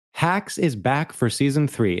Hacks is back for season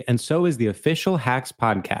 3, and so is the official Hacks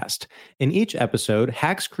podcast. In each episode,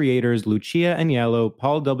 Hacks creators Lucia Aniello,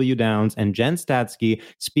 Paul W. Downs, and Jen Statsky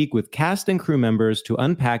speak with cast and crew members to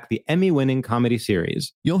unpack the Emmy-winning comedy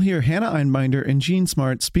series. You'll hear Hannah Einbinder and Jean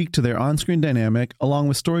Smart speak to their on-screen dynamic, along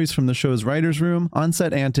with stories from the show's writer's room,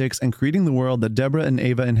 on-set antics, and creating the world that Deborah and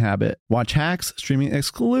Ava inhabit. Watch Hacks, streaming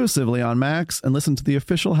exclusively on Max, and listen to the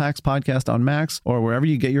official Hacks podcast on Max or wherever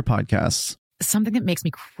you get your podcasts. Something that makes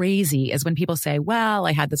me crazy is when people say, well,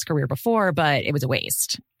 I had this career before, but it was a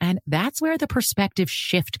waste. And that's where the perspective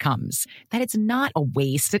shift comes, that it's not a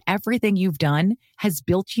waste, that everything you've done has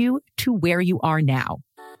built you to where you are now.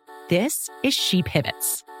 This is She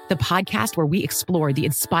Pivots, the podcast where we explore the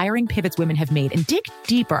inspiring pivots women have made and dig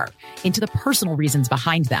deeper into the personal reasons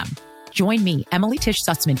behind them. Join me, Emily Tish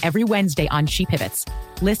Sussman, every Wednesday on She Pivots.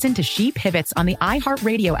 Listen to She Pivots on the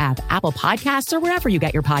iHeartRadio app, Apple Podcasts, or wherever you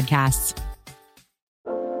get your podcasts.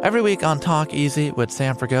 Every week on Talk Easy with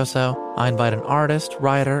Sam Fragoso, I invite an artist,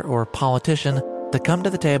 writer, or politician to come to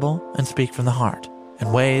the table and speak from the heart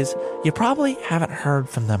in ways you probably haven't heard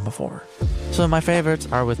from them before. Some of my favorites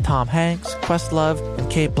are with Tom Hanks, Questlove, and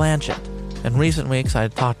Cate Blanchett. In recent weeks, I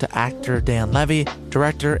talked to actor Dan Levy,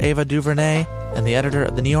 director Ava DuVernay, and the editor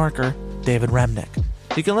of The New Yorker, David Remnick.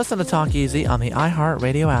 You can listen to Talk Easy on the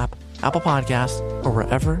iHeartRadio app, Apple Podcasts, or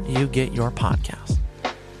wherever you get your podcasts.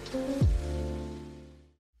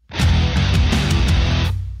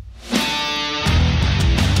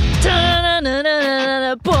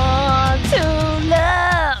 Born to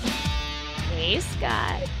Love. Hey,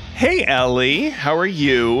 Scott. Hey, Ellie. How are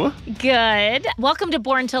you? Good. Welcome to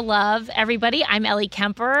Born to Love, everybody. I'm Ellie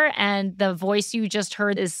Kemper, and the voice you just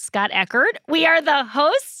heard is Scott Eckert. We are the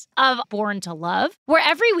hosts of Born to Love, where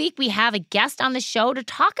every week we have a guest on the show to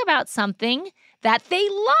talk about something that they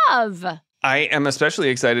love. I am especially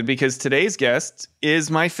excited because today's guest is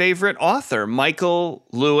my favorite author, Michael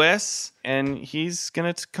Lewis, and he's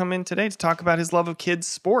going to come in today to talk about his love of kids'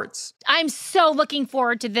 sports. I'm so looking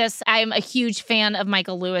forward to this. I'm a huge fan of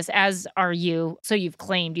Michael Lewis, as are you. So you've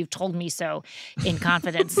told me so in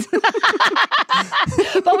confidence.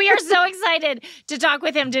 But we are so excited to talk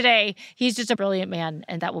with him today. He's just a brilliant man,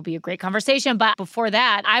 and that will be a great conversation. But before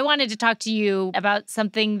that, I wanted to talk to you about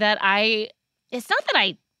something that it's not that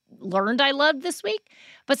I learned I loved this week,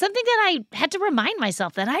 but something that I had to remind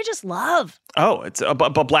myself that I just love. Oh, it's a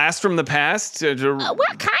blast from the past? Well,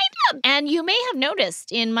 kind of. And you may have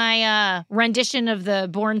noticed in my rendition of the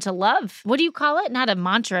Born to Love, what do you call it? Not a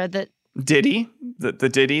mantra. Ditty? The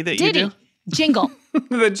ditty that you do? Jingle.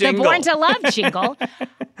 The jingle. The Born to Love jingle.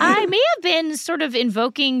 I may have been sort of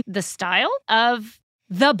invoking the style of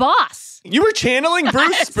The Boss. You were channeling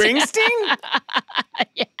Bruce Springsteen?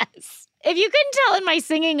 Yes. If you couldn't tell in my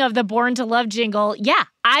singing of the Born to Love jingle, yeah,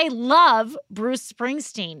 I love Bruce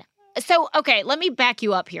Springsteen. So, okay, let me back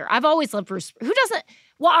you up here. I've always loved Bruce. Who doesn't?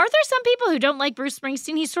 Well, are there some people who don't like Bruce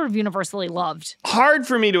Springsteen? He's sort of universally loved. Hard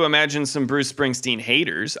for me to imagine some Bruce Springsteen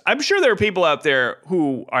haters. I'm sure there are people out there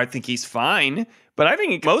who I think he's fine, but I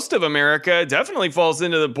think most of America definitely falls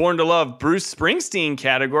into the Born to Love Bruce Springsteen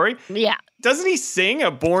category. Yeah. Doesn't he sing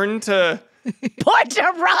a Born to... Born to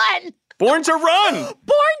Run! Born to Run! Born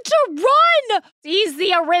to Run! He's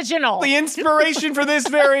the original. The inspiration for this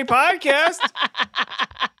very podcast.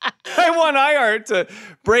 I want iHeart to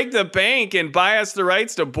break the bank and buy us the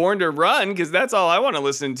rights to Born to Run, because that's all I want to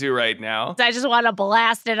listen to right now. I just want to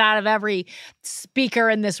blast it out of every speaker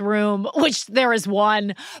in this room, which there is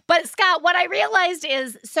one. But Scott, what I realized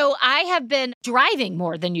is, so I have been driving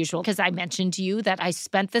more than usual, because I mentioned to you that I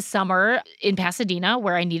spent the summer in Pasadena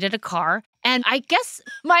where I needed a car. And I guess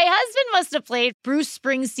my husband must have played Bruce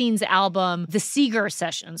Springsteen's album, The Seeger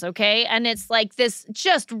Sessions, okay? And it's like this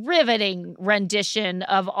just riveting rendition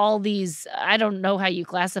of all these, I don't know how you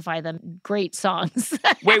classify them, great songs.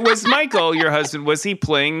 Wait, was Michael, your husband, was he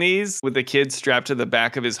playing these with the kid strapped to the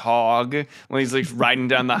back of his hog when he's like riding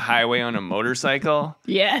down the highway on a motorcycle?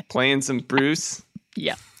 Yeah. Playing some Bruce?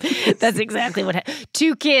 Yeah, that's exactly what happened.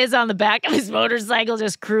 2 kids on the back of his motorcycle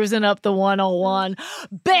just cruising up the 101.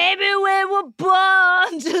 Baby, we were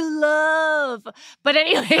born to love. But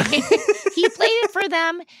anyway, he played it for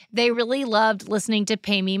them. They really loved listening to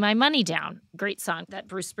Pay Me My Money Down. Great song that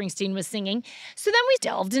Bruce Springsteen was singing. So then we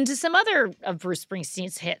delved into some other of Bruce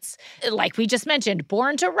Springsteen's hits. Like we just mentioned,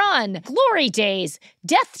 Born to Run, Glory Days,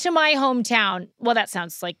 Death to My Hometown. Well, that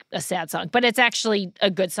sounds like a sad song, but it's actually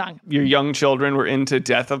a good song. Your young children were into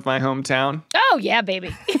Death of My Hometown? Oh, yeah,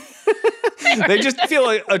 baby. They just feel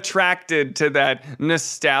attracted to that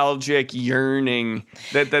nostalgic yearning,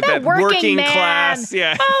 that working man. class.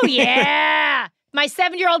 Yeah. Oh, yeah. My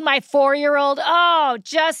 7-year-old, my 4-year-old,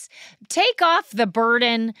 just take off the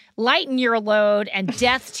burden, lighten your load, and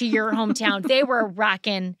death to your hometown. They were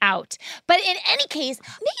rocking out. But in any case,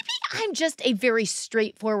 maybe I'm just a very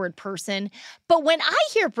straightforward person. But when I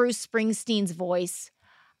hear Bruce Springsteen's voice,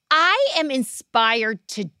 I am inspired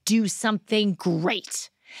to do something great.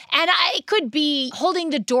 And I could be holding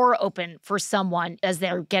the door open for someone as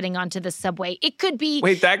they're getting onto the subway. It could be...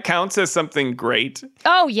 Wait, that counts as something great?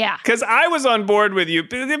 Oh, yeah. Because I was on board with you.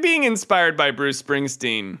 Being inspired by Bruce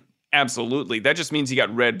Springsteen, absolutely. That just means you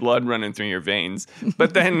got red blood running through your veins.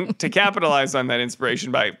 But then to capitalize on that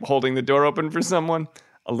inspiration by holding the door open for someone,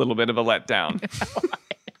 a little bit of a letdown.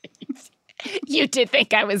 You did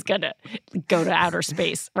think I was going to go to outer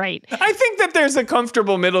space, right? I think that there's a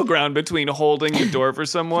comfortable middle ground between holding the door for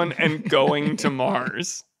someone and going to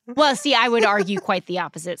Mars. Well, see, I would argue quite the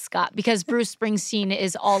opposite, Scott, because Bruce Springsteen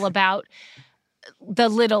is all about the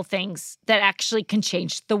little things that actually can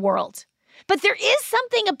change the world. But there is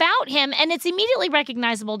something about him, and it's immediately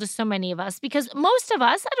recognizable to so many of us, because most of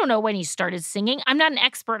us, I don't know when he started singing. I'm not an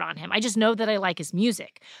expert on him. I just know that I like his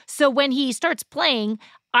music. So when he starts playing,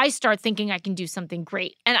 I start thinking I can do something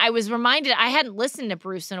great. And I was reminded, I hadn't listened to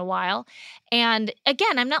Bruce in a while. And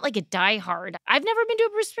again, I'm not like a diehard. I've never been to a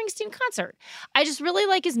Bruce Springsteen concert. I just really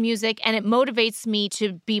like his music, and it motivates me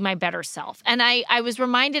to be my better self. And I was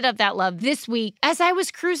reminded of that love this week as I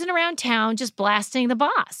was cruising around town, just blasting the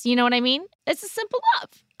boss. You know what I mean? It's a simple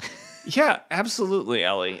love. Yeah, absolutely,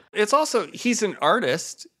 Ellie. It's also, he's an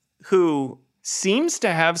artist who seems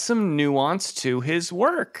to have some nuance to his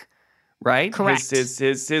work. Right? Correct.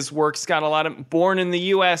 His work's got a lot of Born in the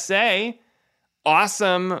USA,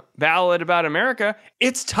 awesome ballad about America.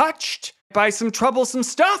 It's touched by some troublesome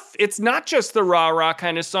stuff. It's not just the rah-rah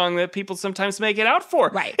kind of song that people sometimes make it out for.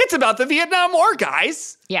 Right. It's about the Vietnam War,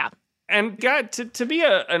 guys. Yeah. And God, to be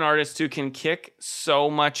an artist who can kick so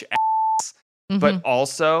much ass, but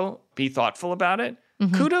also be thoughtful about it,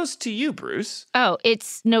 kudos to you, Bruce. Oh,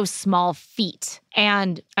 it's no small feat.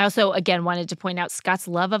 And I also, again, wanted to point out Scott's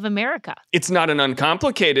love of America. It's not an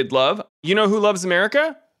uncomplicated love. You know who loves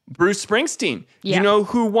America? Bruce Springsteen. Yeah. You know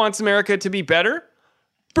who wants America to be better?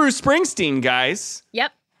 Bruce Springsteen, guys.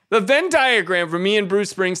 Yep. The Venn diagram for me and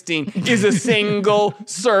Bruce Springsteen is a single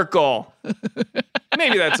circle.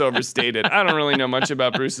 Maybe that's overstated. I don't really know much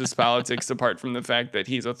about Bruce's politics apart from the fact that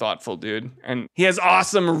he's a thoughtful dude. And he has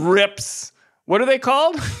awesome rips. What are they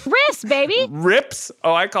called? Riffs, baby. Rips?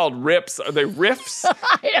 Oh, I called rips. Are they riffs?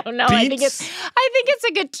 I don't know. I think it's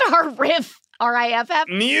a guitar riff. R-I-F-F.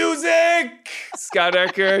 Music! Scott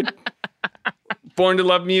Eckert. Born to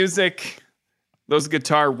Love Music. Those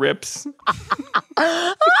guitar rips.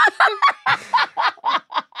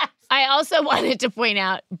 I also wanted to point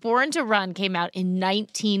out, Born to Run came out in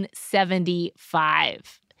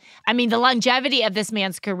 1975. I mean, the longevity of this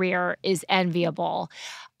man's career is enviable.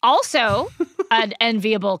 Also, an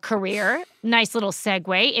enviable career, nice little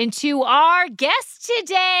segue into our guest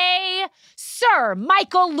today, Sir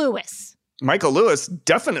Michael Lewis. Michael Lewis,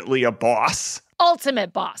 definitely a boss.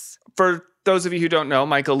 Ultimate boss. For those of you who don't know,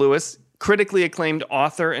 Michael Lewis, critically acclaimed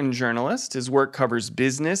author and journalist. His work covers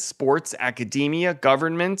business, sports, academia,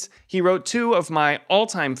 government. He wrote 2 of my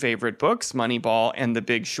all-time favorite books, Moneyball and The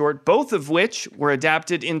Big Short, both of which were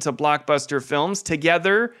adapted into blockbuster films.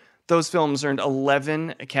 Together, those films earned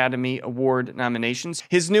 11 Academy Award nominations.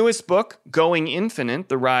 His newest book, Going Infinite,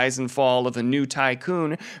 The Rise and Fall of a New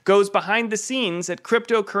Tycoon, goes behind the scenes at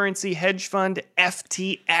cryptocurrency hedge fund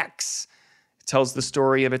FTX. It tells the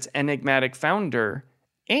story of its enigmatic founder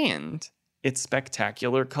and its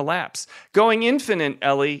spectacular collapse. Going Infinite,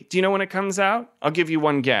 Ellie, do you know when it comes out? I'll give you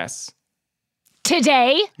one guess.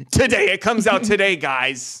 Today. It comes out today,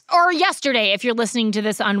 guys. Or yesterday, if you're listening to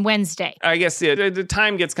this on Wednesday. I guess the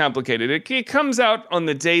time gets complicated. It comes out on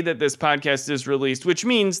the day that this podcast is released, which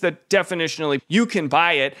means that definitionally you can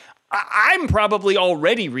buy it. I'm probably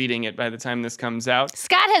already reading it by the time this comes out.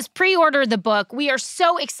 Scott has pre-ordered the book. We are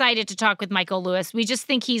so excited to talk with Michael Lewis. We just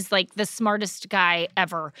think he's like the smartest guy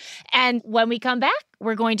ever. And when we come back,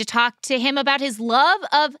 we're going to talk to him about his love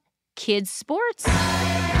of kids' sports.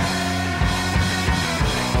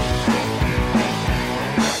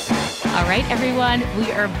 All right, everyone,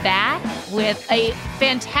 we are back with a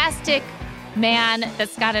fantastic man that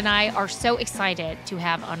Scott and I are so excited to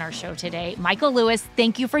have on our show today. Michael Lewis,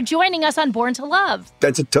 thank you for joining us on Born to Love.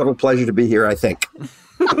 That's a total pleasure to be here, I think.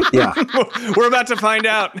 Yeah. We're about to find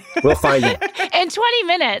out. We'll find it. In 20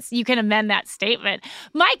 minutes, you can amend that statement.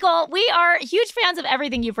 Michael, we are huge fans of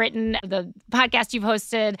everything you've written, the podcast you've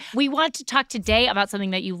hosted. We want to talk today about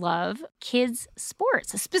something that you love, kids'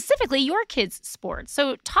 sports, specifically your kids' sports.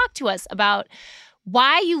 So talk to us about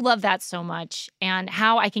why you love that so much and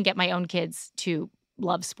how I can get my own kids to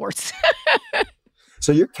love sports.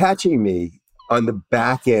 So you're catching me on the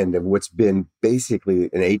back end of what's been basically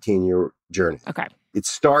an 18-year journey. Okay. It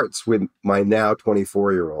starts with my now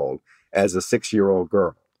 24-year-old as a 6-year-old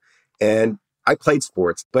girl. And I played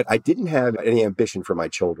sports, but I didn't have any ambition for my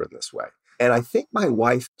children this way. And I think my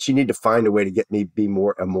wife, she needed to find a way to get me be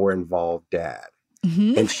a more involved dad.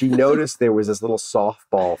 Mm-hmm. And she noticed there was this little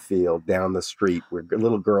softball field down the street where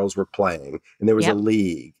little girls were playing, and there was a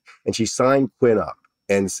league. And she signed Quinn up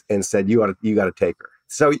and said, you got to take her.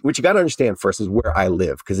 So what you got to understand first is where I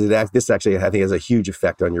live, because this actually, I think, has a huge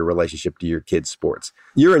effect on your relationship to your kids' sports.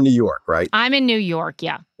 You're in New York, right? I'm in New York,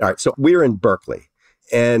 yeah. All right. So we're in Berkeley,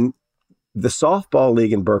 and the softball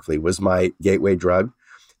league in Berkeley was my gateway drug.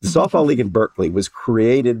 The softball league in Berkeley was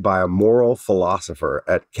created by a moral philosopher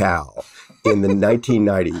at Cal in the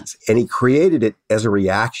 1990s, and he created it as a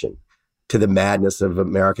reaction to the madness of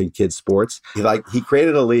American kids' sports. He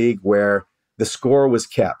created a league where the score was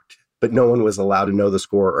kept, but no one was allowed to know the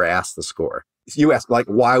score or ask the score. You asked,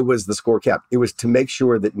 why was the score kept? It was to make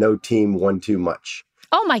sure that no team won too much.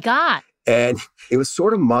 Oh, my God. And it was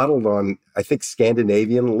sort of modeled on, I think,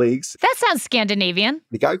 Scandinavian leagues. That sounds Scandinavian.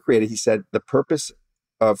 The guy who created, he said, the purpose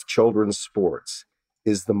of children's sports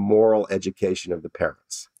is the moral education of the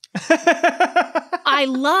parents. I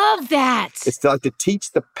love that. It's like to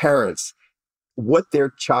teach the parents what their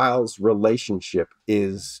child's relationship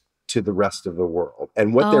is to the rest of the world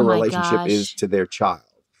and what their relationship is to their child.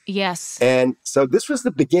 Yes. And so this was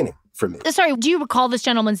the beginning for me. Sorry, do you recall this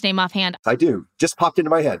gentleman's name offhand? I do. Just popped into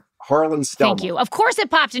my head. Harlan Stelmach. Thank you. Of course it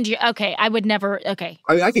popped into you. Okay, I would never, okay.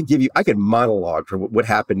 I mean, I could monologue for what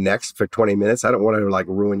happened next for 20 minutes. I don't want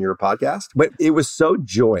to ruin your podcast, but it was so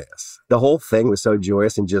joyous. The whole thing was so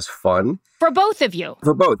joyous and just fun. For both of you.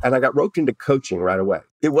 For both. And I got roped into coaching right away.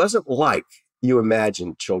 It wasn't like you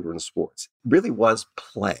imagine children's sports. It really was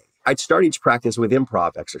play. I'd start each practice with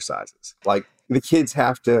improv exercises. Like the kids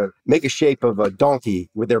have to make a shape of a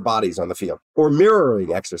donkey with their bodies on the field, or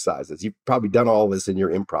mirroring exercises. You've probably done all this in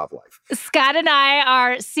your improv life. Scott and I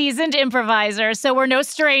are seasoned improvisers, so we're no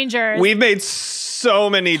strangers. We've made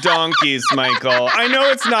so many donkeys, Michael. I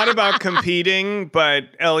know it's not about competing, but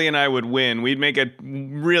Ellie and I would win. We'd make a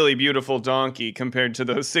really beautiful donkey compared to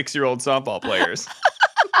those 6-year-old softball players.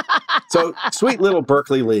 So sweet little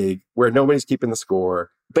Berkeley League where nobody's keeping the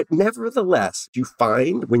score. But nevertheless, you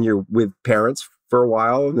find when you're with parents for a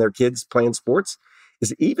while and their kids playing sports,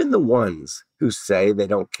 is even the ones who say they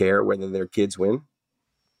don't care whether their kids win,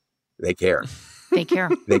 they care. They care.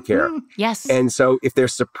 They care. Yes. And so if they're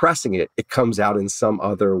suppressing it, it comes out in some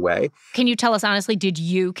other way. Can you tell us honestly, did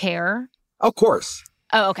you care? Of course.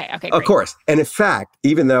 Oh, okay. Okay. Of course. And in fact,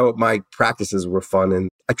 even though my practices were fun and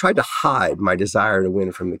I tried to hide my desire to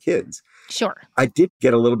win from the kids, sure, I did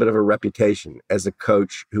get a little bit of a reputation as a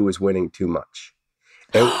coach who was winning too much.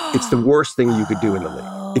 And it's the worst thing you could do in the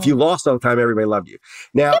league. If you lost all the time, everybody loved you.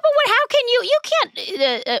 Now, yeah, but how can you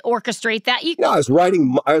can't orchestrate that. I was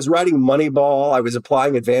writing Moneyball. I was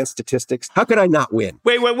applying advanced statistics. How could I not win?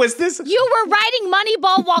 Wait, what was this? You were writing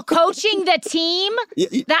Moneyball while coaching the team?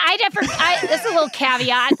 That's a little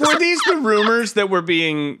caveat. Were these the rumors that were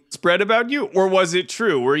being spread about you, or was it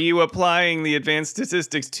true? Were you applying the advanced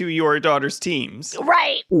statistics to your daughter's teams?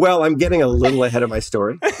 Right. Well, I'm getting a little ahead of my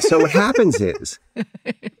story. So what happens is,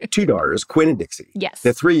 2 daughters, Quinn and Dixie. Yes.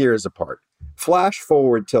 They're 3 years apart. Flash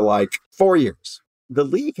forward to 4 years. The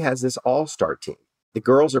league has this all-star team. The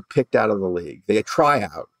girls are picked out of the league. They try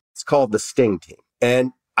out. It's called the Sting team.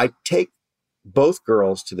 And I take both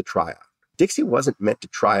girls to the tryout. Dixie wasn't meant to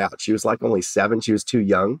try out. She was only 7. She was too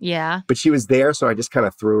young. Yeah. But she was there, so I just kind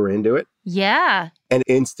of threw her into it. Yeah. And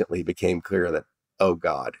instantly became clear that, oh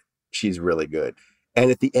God, she's really good. And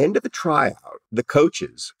at the end of the tryout, the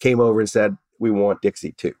coaches came over and said, we want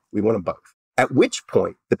Dixie too. We want them both. At which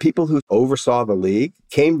point, the people who oversaw the league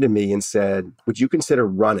came to me and said, would you consider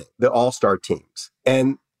running the all-star teams?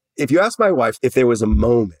 And if you ask my wife if there was a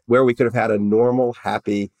moment where we could have had a normal,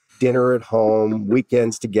 happy dinner at home,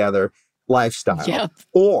 weekends together lifestyle, yep,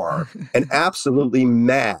 or an absolutely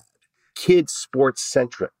mad, kid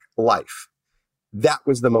sports-centric life, that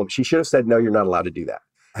was the moment. She should have said, no, you're not allowed to do that.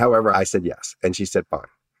 However, I said yes. And she said, fine.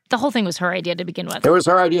 The whole thing was her idea to begin with. It was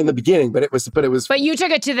her idea in the beginning, but it was. But you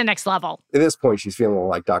took it to the next level. At this point, she's feeling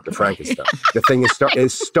like Dr. Frankenstein. The thing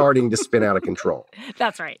is starting to spin out of control.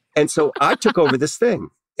 That's right. And so I took over this thing,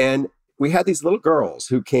 and we had these little girls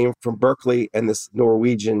who came from Berkeley and this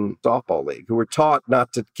Norwegian softball league who were taught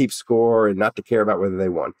not to keep score and not to care about whether they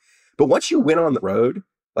won. But once you went on the road,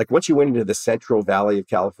 once you went into the Central Valley of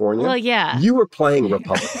California, well, yeah, you were playing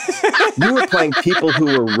Republicans. You were playing people who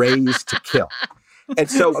were raised to kill. And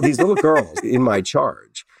so these little girls in my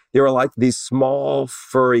charge, they were like these small,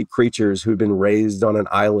 furry creatures who'd been raised on an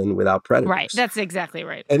island without predators. Right. That's exactly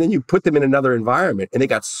right. And then you put them in another environment and they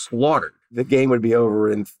got slaughtered. The game would be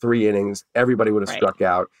over in 3 innings. Everybody would have struck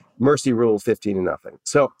out. Mercy rule 15-0.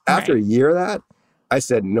 So after a year of that, I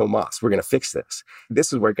said, no mas, we're going to fix this.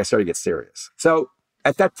 This is where I started to get serious. So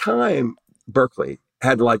at that time, Berkeley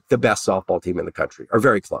had like the best softball team in the country, or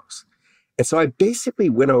very close. And so I basically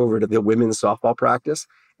went over to the women's softball practice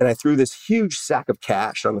and I threw this huge sack of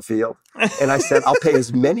cash on the field. And I said, I'll pay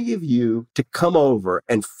as many of you to come over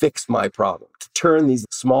and fix my problem, to turn these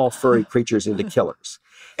small furry creatures into killers.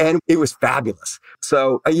 And it was fabulous.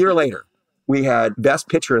 So a year later, we had best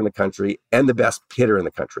pitcher in the country and the best hitter in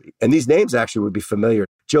the country. And these names actually would be familiar.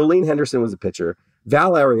 Jolene Henderson was the pitcher.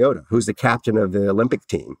 Val Ariota, who's the captain of the Olympic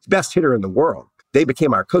team, best hitter in the world. They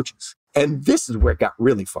became our coaches. And this is where it got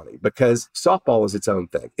really funny because softball is its own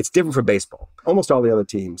thing. It's different from baseball. Almost all the other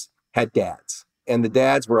teams had dads, and the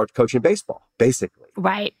dads were coaching baseball, basically.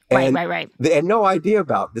 Right. They had no idea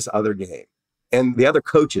about this other game. And the other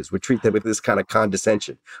coaches would treat them with this kind of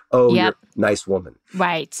condescension. Oh, you're a nice woman.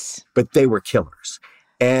 Right. But they were killers.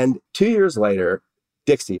 And 2 years later,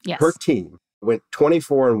 Dixie, her team, went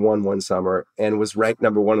 24-1 one summer and was ranked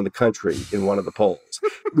number 1 in the country in one of the polls.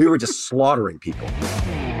 We were just slaughtering people.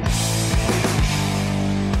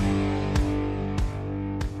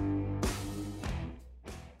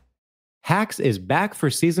 Hacks is back for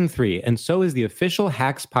season 3, and so is the official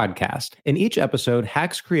Hacks podcast. In each episode,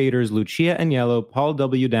 Hacks creators Lucia Aniello, Paul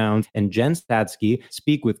W. Downs, and Jen Statsky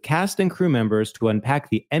speak with cast and crew members to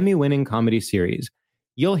unpack the Emmy-winning comedy series.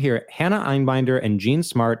 You'll hear Hannah Einbinder and Jean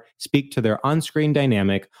Smart speak to their on-screen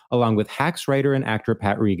dynamic, along with Hacks writer and actor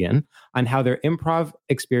Pat Regan, on how their improv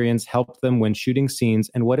experience helped them when shooting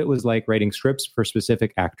scenes and what it was like writing scripts for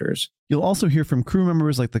specific actors. You'll also hear from crew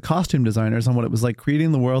members like the costume designers on what it was like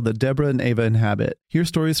creating the world that Deborah and Ava inhabit. Hear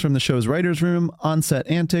stories from the show's writer's room, on-set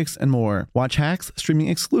antics, and more. Watch Hacks streaming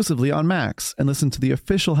exclusively on Max, and listen to the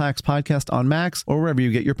official Hacks podcast on Max or wherever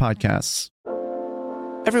you get your podcasts.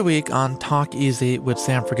 Every week on Talk Easy with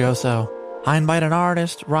Sam Fragoso, I invite an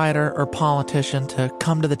artist, writer, or politician to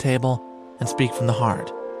come to the table and speak from the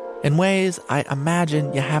heart in ways I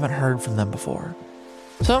imagine you haven't heard from them before.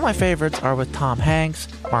 Some of my favorites are with Tom Hanks,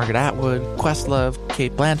 Margaret Atwood, Questlove,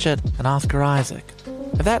 Cate Blanchett, and Oscar Isaac.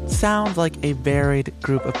 If that sounds like a varied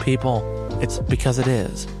group of people, it's because it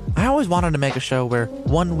is. I always wanted to make a show where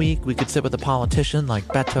 1 week we could sit with a politician like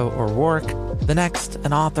Beto or Rourke, the next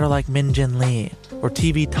an author like Min Jin Lee, or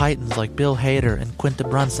TV titans like Bill Hader and Quinta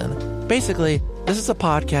Brunson. Basically, this is a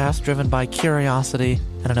podcast driven by curiosity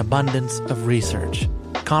and an abundance of research.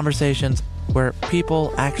 Conversations where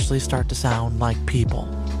people actually start to sound like people.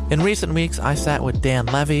 In recent weeks, I sat with Dan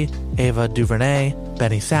Levy, Ava DuVernay,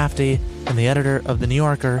 Benny Safdie, and the editor of The New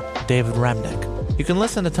Yorker, David Remnick. You can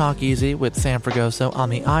listen to Talk Easy with Sam Fragoso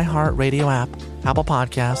on the iHeartRadio app, Apple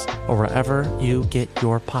Podcasts, or wherever you get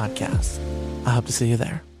your podcasts. I hope to see you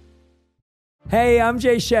there. Hey, I'm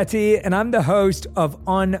Jay Shetty, and I'm the host of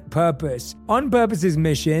On Purpose. On Purpose's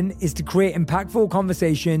mission is to create impactful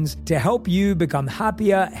conversations to help you become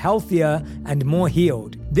happier, healthier, and more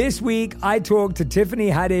healed. This week, I talked to Tiffany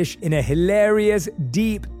Haddish in a hilarious,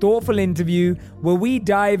 deep, thoughtful interview where we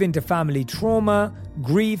dive into family trauma,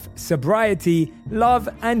 grief, sobriety, love,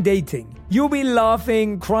 and dating. You'll be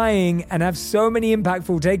laughing, crying, and have so many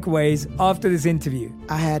impactful takeaways after this interview.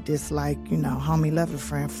 I had this homie lover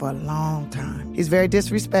friend for a long time. He's very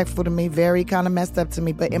disrespectful to me, very kind of messed up to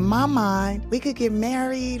me. But in my mind, we could get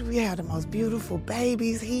married. We had the most beautiful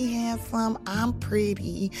babies. He handsome, I'm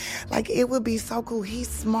pretty. Like, it would be so cool. He's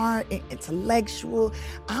smart and intellectual.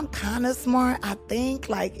 I'm kind of smart, I think.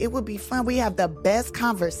 Like, it would be fun. We have the best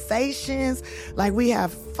conversations. Like, we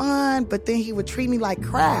have fun, but then he would treat me like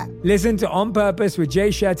crap. Listen to On Purpose with Jay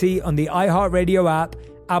Shetty on the iHeartRadio app,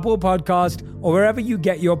 Apple Podcast, or wherever you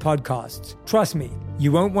get your podcasts. Trust me,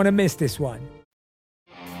 you won't want to miss this one.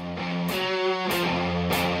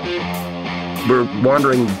 We're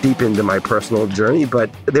wandering deep into my personal journey,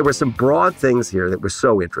 but there were some broad things here that were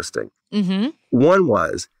so interesting. Mm-hmm. One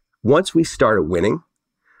was, once we started winning,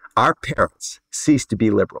 our parents ceased to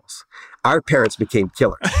be liberals. Our parents became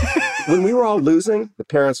killers. When we were all losing, the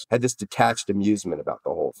parents had this detached amusement about the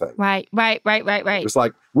whole thing. Right. It was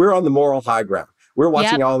like, we're on the moral high ground. We're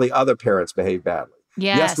watching all the other parents behave badly.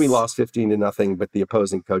 Yes, we lost 15-0, but the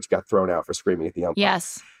opposing coach got thrown out for screaming at the umpire.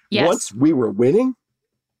 Yes. Once we were winning,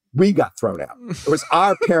 we got thrown out. It was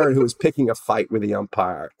our parent who was picking a fight with the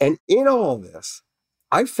umpire. And in all this,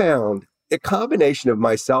 I found a combination of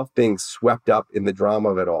myself being swept up in the drama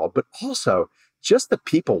of it all, but also just the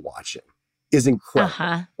people watching. is incredible.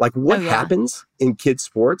 Uh-huh. Like what Oh, yeah. happens in kids'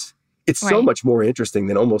 sports, it's so Right. much more interesting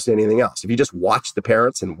than almost anything else. If you just watch the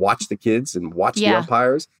parents and watch the kids and watch the Yeah.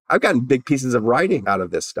 umpires, I've gotten big pieces of writing out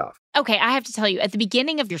of this stuff. Okay, I have to tell you, at the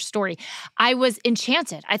beginning of your story, I was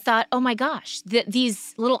enchanted. I thought, oh my gosh,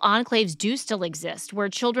 these little enclaves do still exist where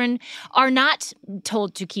children are not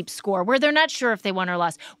told to keep score, where they're not sure if they won or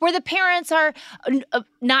lost, where the parents are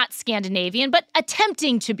not Scandinavian, but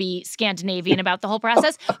attempting to be Scandinavian about the whole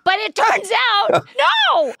process. But it turns out,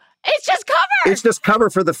 no, it's just cover. It's just cover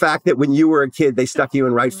for the fact that when you were a kid, they stuck you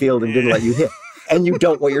in right field and didn't let you hit. And you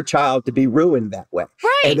don't want your child to be ruined that way.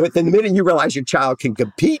 Right. And the minute you realize your child can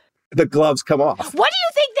compete, the gloves come off. What do you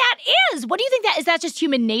think that is? What do you think that is? That just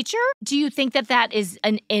human nature? Do you think that that is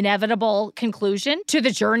an inevitable conclusion to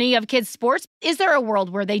the journey of kids' sports? Is there a world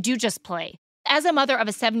where they do just play? As a mother of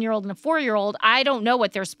a 7-year-old and a 4-year-old, I don't know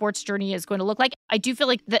what their sports journey is going to look like. I do feel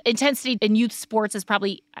like the intensity in youth sports is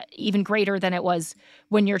probably even greater than it was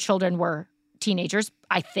when your children were teenagers,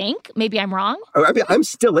 I think. Maybe I'm wrong. I mean, I'm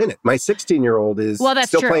still in it. My 16-year-old is That's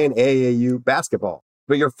still true. playing AAU basketball.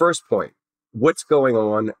 But your first point, what's going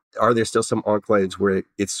on? Are there still some enclaves where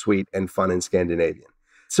it's sweet and fun and Scandinavian?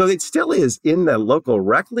 So it still is in the local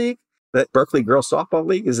rec league. The Berkeley Girls Softball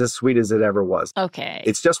League is as sweet as it ever was. Okay.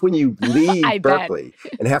 It's just when you leave I bet. Berkeley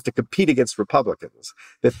and have to compete against Republicans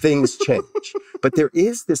that things change. But there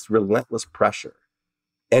is this relentless pressure,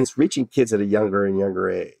 and it's reaching kids at a younger and younger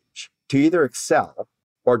age to either excel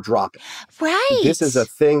or drop it. Right. This is a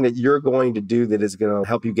thing that you're going to do that is going to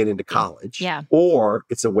help you get into college. Yeah. Or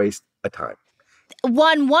it's a waste of time.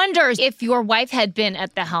 One wonders if your wife had been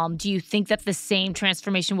at the helm, do you think that the same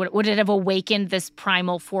transformation would it have awakened this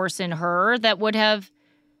primal force in her that would have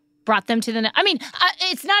brought them to the... I mean,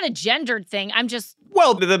 it's not a gendered thing. I'm just...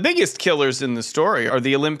 Well, the biggest killers in the story are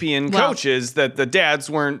the Olympian coaches that the dads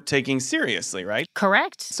weren't taking seriously, right?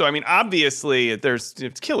 Correct. So, I mean, obviously,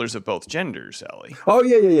 it's killers of both genders, Ellie. Oh,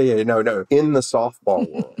 yeah. No. In the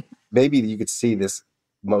softball world, maybe you could see this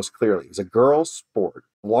most clearly. It was a girls' sport,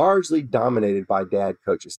 largely dominated by dad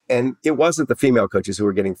coaches. And it wasn't the female coaches who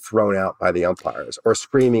were getting thrown out by the umpires or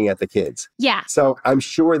screaming at the kids. Yeah. So I'm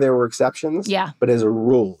sure there were exceptions. Yeah. But as a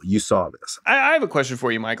rule, you saw this. I have a question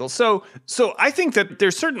for you, Michael. So I think that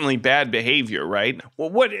there's certainly bad behavior, right?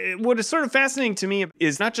 Well, what is sort of fascinating to me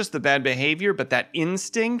is not just the bad behavior, but that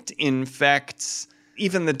instinct infects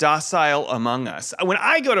even the docile among us. When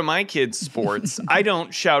I go to my kids' sports, I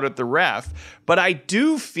don't shout at the ref, but I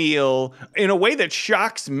do feel, in a way that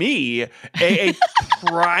shocks me, a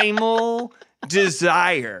primal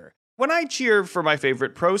desire. When I cheer for my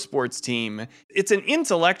favorite pro sports team, it's an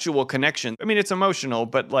intellectual connection. I mean, it's emotional,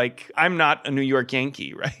 but like, I'm not a New York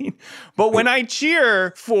Yankee, right? But when I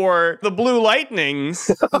cheer for the Blue Lightnings,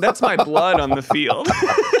 that's my blood on the field.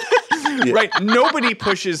 Yeah. Right. Nobody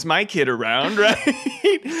pushes my kid around, right?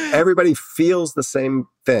 Everybody feels the same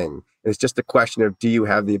thing. It's just a question of, do you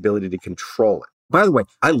have the ability to control it? By the way,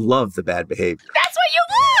 I love the bad behavior. That's what you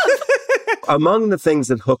love! Among the things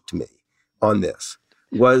that hooked me on this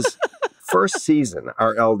was first season,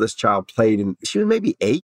 our eldest child played in, she was maybe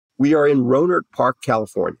 8. We are in Rohnert Park,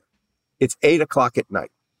 California. It's 8:00 at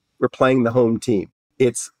night. We're playing the home team.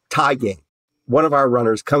 It's tie game. One of our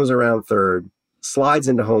runners comes around third, slides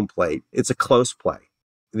into home plate. It's a close play.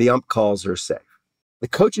 The ump calls her safe. The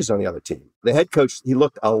coaches on the other team, the head coach, he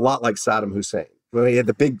looked a lot like Saddam Hussein. Well, he had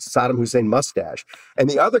the big Saddam Hussein mustache. And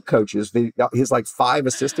the other coaches, his like 5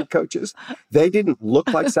 assistant coaches, they didn't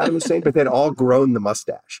look like Saddam Hussein, but they'd all grown the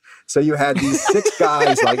mustache. So you had these 6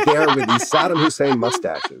 guys like there with these Saddam Hussein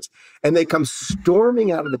mustaches. And they come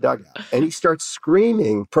storming out of the dugout. And he starts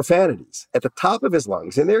screaming profanities at the top of his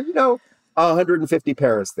lungs. And they're, 150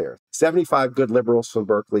 parents there, 75 good liberals from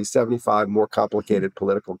Berkeley, 75 more complicated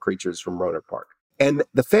political creatures from Rohnert Park. And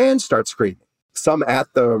the fans start screaming, some at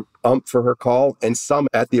the ump for her call and some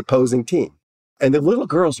at the opposing team. And the little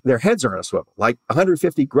girls, their heads are on a swivel, like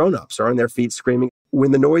 150 grown-ups are on their feet screaming.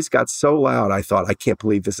 When the noise got so loud, I thought, I can't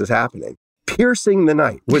believe this is happening. Piercing the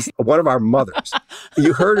night was one of our mothers.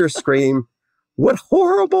 You heard her scream, "What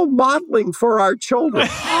horrible modeling for our children."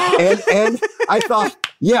 And I thought,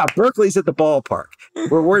 yeah, Berkeley's at the ballpark.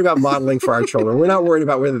 We're worried about modeling for our children. We're not worried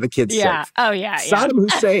about whether the kid's safe. Oh, yeah. Saddam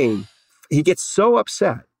Hussein, he gets so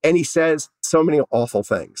upset and he says so many awful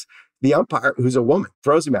things. The umpire, who's a woman,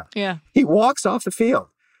 throws him out. Yeah. He walks off the field.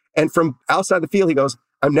 And from outside the field, he goes,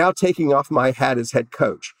 "I'm now taking off my hat as head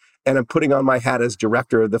coach. And I'm putting on my hat as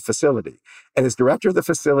director of the facility. And as director of the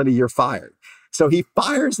facility, you're fired." So he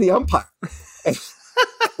fires the umpire.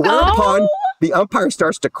 Whereupon the umpire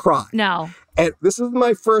starts to cry. No. And this is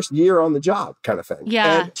my first year on the job kind of thing.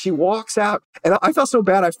 Yeah. And she walks out and I felt so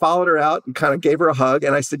bad. I followed her out and kind of gave her a hug.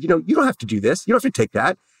 And I said, you don't have to do this. You don't have to take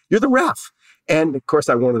that. You're the ref. And of course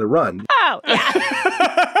I wanted to run. Oh,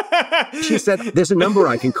 yeah. She said, there's a number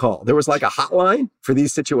I can call. There was like a hotline for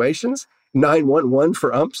these situations, 911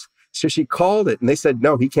 for umps. So she called it and they said,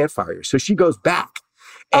 no, he can't fire you. So she goes back.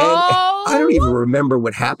 And I don't even remember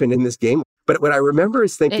what happened in this game. But what I remember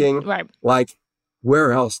is thinking, like,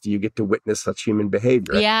 where else do you get to witness such human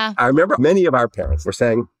behavior? Yeah. I remember many of our parents were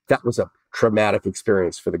saying that was a traumatic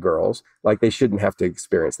experience for the girls. Like they shouldn't have to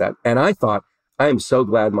experience that. And I thought, I am so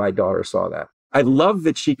glad my daughter saw that. I love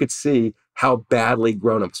that she could see how badly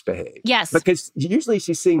grown-ups behave. Yes. Because usually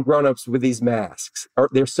she's seeing grown-ups with these masks. Or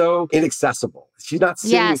they're so inaccessible. She's not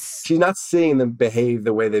seeing them behave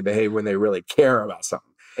the way they behave when they really care about something.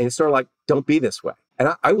 And it's sort of like, don't be this way.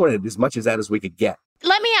 And I wanted as much of that as we could get.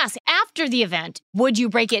 Let me ask, after the event, would you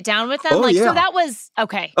break it down with them? Oh, yeah. So that was,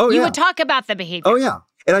 okay. Oh, you yeah. would talk about the behavior. Oh, yeah.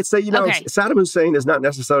 And I'd say, Saddam Hussein is not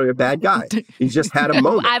necessarily a bad guy. He just had a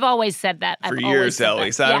moment. I've always said that. For years, Ellie.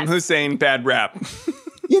 Saddam Hussein, bad rap.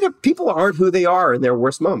 People aren't who they are in their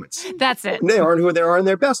worst moments. That's it. They aren't who they are in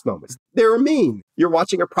their best moments. They're mean. You're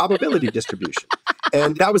watching a probability distribution.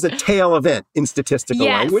 And that was a tail event in statistical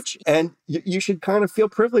language. And you should kind of feel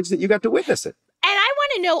privileged that you got to witness it. And I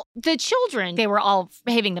want to know, the children, they were all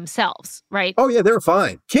behaving themselves, right? Oh, yeah, they were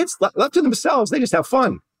fine. Kids left to themselves, they just have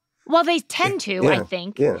fun. Well, they tend to, I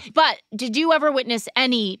think. Yeah. But did you ever witness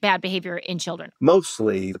any bad behavior in children?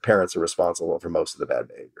 Mostly the parents are responsible for most of the bad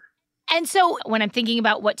behavior. And so when I'm thinking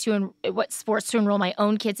about what sports to enroll my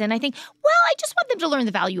own kids in, I think, well, I just want them to learn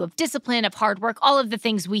the value of discipline, of hard work, all of the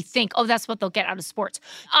things we think, oh, that's what they'll get out of sports.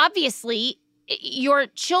 Obviously, your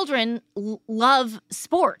children love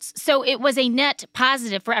sports. So it was a net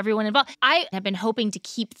positive for everyone involved. I have been hoping to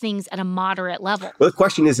keep things at a moderate level. Well, the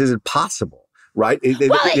question is it possible? Right?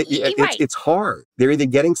 It's hard. They're either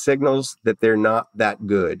getting signals that they're not that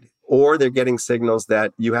good, or they're getting signals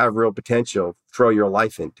that you have real potential, throw your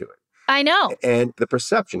life into it. I know. And the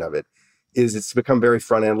perception of it is it's become very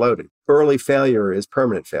front-end loaded. Early failure is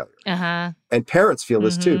permanent failure. Uh-huh. And parents feel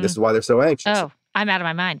this too. This is why they're so anxious. Oh, I'm out of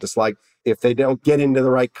my mind. Just like if they don't get into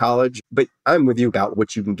the right college, but I'm with you about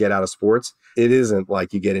what you can get out of sports. It isn't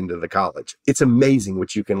like you get into the college. It's amazing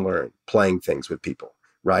what you can learn playing things with people.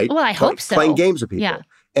 Right? Well, I hope so. Playing games with people. Yeah.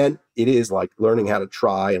 And it is like learning how to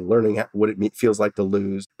try and learning what it feels like to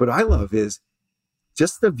lose. But I love is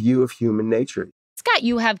just the view of human nature. Scott,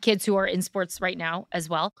 you have kids who are in sports right now as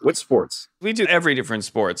well. What sports? We do every different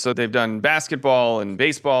sport. So they've done basketball and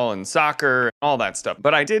baseball and soccer, all that stuff.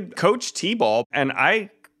 But I did coach T-ball, and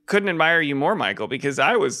I couldn't admire you more, Michael, because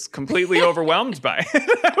I was completely overwhelmed by it.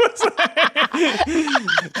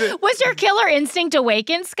 Was your killer instinct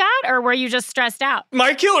awakened, Scott, or were you just stressed out?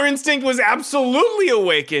 My killer instinct was absolutely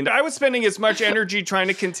awakened. I was spending as much energy trying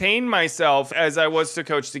to contain myself as I was to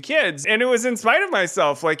coach the kids. And it was in spite of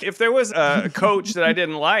myself. Like if there was a coach that I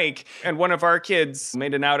didn't like and one of our kids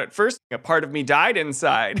made an out at first, a part of me died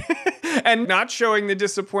inside. And not showing the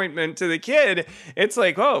disappointment to the kid, it's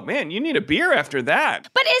like, oh man, you need a beer after that.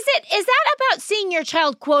 But is that about seeing your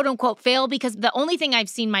child quote unquote fail? Because the only thing I've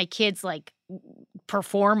seen my kids like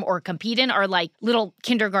perform or compete in are like little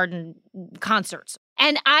kindergarten concerts.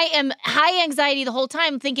 And I am high anxiety the whole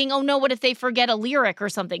time thinking, oh no, what if they forget a lyric or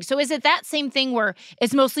something? So is it that same thing where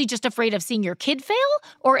it's mostly just afraid of seeing your kid fail?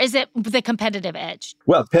 Or is it the competitive edge?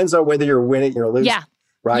 Well, it depends on whether you're winning or losing. Yeah.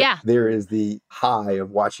 Right? Yeah. There is the high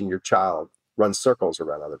of watching your child run circles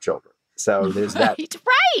around other children. So there's that.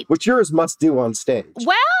 Right. Which yours must do on stage.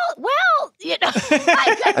 Well, you know.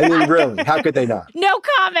 I mean, really, how could they not? No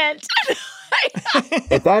comment.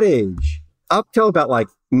 At that age, up till about like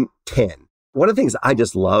 10, one of the things I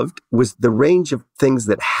just loved was the range of things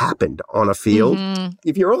that happened on a field. Mm-hmm.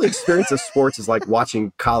 If your only experience of sports is like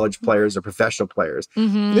watching college players or professional players,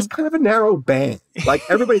 it's kind of a narrow band. Like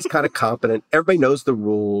everybody's kind of competent. Everybody knows the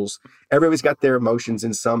rules. Everybody's got their emotions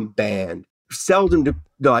in some band. Seldom do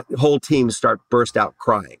the whole team burst out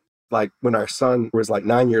crying. Like when our son was like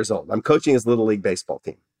 9 years old, I'm coaching his little league baseball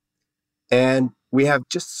team. And we have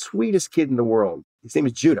just sweetest kid in the world. His name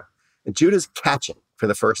is Judah. And Judah's catching for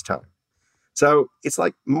the first time. So it's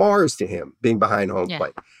like Mars to him being behind home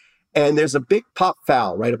plate. And there's a big pop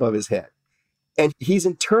foul right above his head. And he's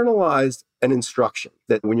internalized an instruction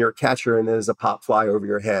that when you're a catcher and there's a pop fly over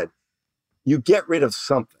your head, you get rid of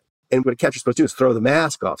something. And what a catcher's supposed to do is throw the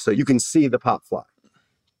mask off so you can see the pop fly.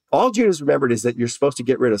 All Judah's remembered is that you're supposed to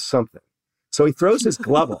get rid of something. So he throws his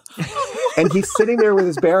glove off. And he's sitting there with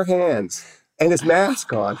his bare hands and his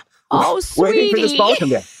mask on. Oh, waiting for this ball to come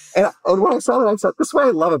down. And when I saw that, I thought, this is what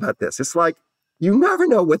I love about this. It's like you never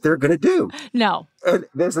know what they're going to do. No. And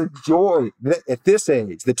there's a joy at this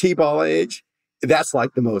age, the T-ball age, that's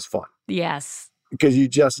like the most fun. Yes. Because you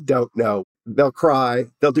just don't know. They'll cry.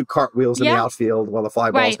 They'll do cartwheels in the outfield while the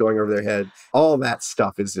fly ball's going over their head. All that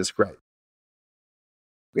stuff is just great.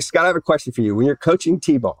 Scott, I have a question for you. When you're coaching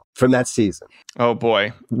T-ball from that season. Oh,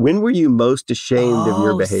 boy. When were you most ashamed of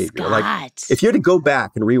your behavior? Scott. Like, if you had to go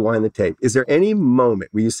back and rewind the tape, is there any moment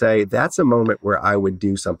where you say, that's a moment where I would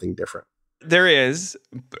do something different? There is,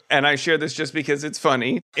 and I share this just because it's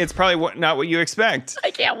funny. It's probably not what you expect. I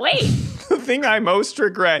can't wait. The thing I most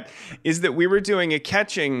regret is that we were doing a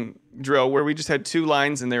catching drill where we just had two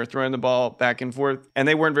lines and they were throwing the ball back and forth, and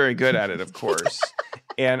they weren't very good at it, of course.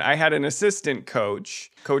 And I had an assistant coach,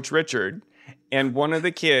 Coach Richard, and one of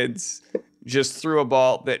the kids just threw a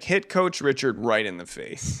ball that hit Coach Richard right in the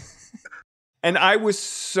face. And I was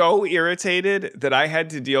so irritated that I had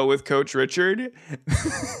to deal with Coach Richard,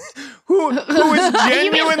 who was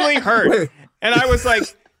genuinely hurt. And I was like,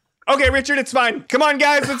 okay, Richard, it's fine. Come on,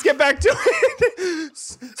 guys, let's get back to it.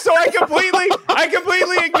 So I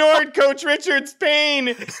completely ignored Coach Richard's pain.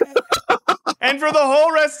 And for the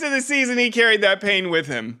whole rest of the season, he carried that pain with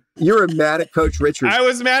him. You were mad at Coach Richard. I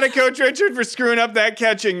was mad at Coach Richard for screwing up that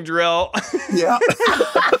catching drill. Yeah.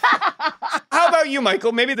 How about you,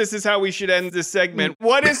 Michael? Maybe this is how we should end this segment.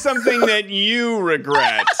 What is something that you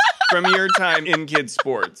regret from your time in kids'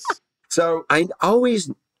 sports? So I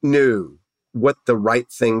always knew what the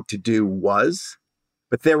right thing to do was,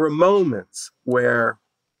 but there were moments where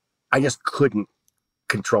I just couldn't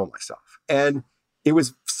control myself. And it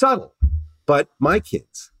was subtle, but my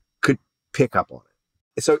kids could pick up on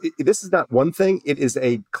it. So this is not one thing, it is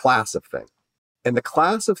a class of thing. And the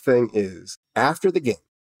class of thing is, after the game,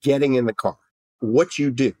 getting in the car, what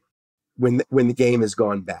you do when the game has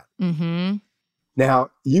gone bad. Mm-hmm. Now,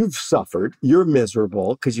 you've suffered, you're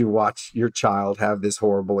miserable because you watch your child have this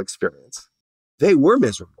horrible experience. They were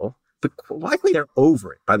miserable, but likely they're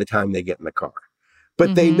over it by the time they get in the car.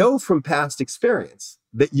 But they know from past experience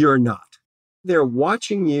that you're not. They're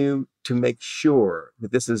watching you to make sure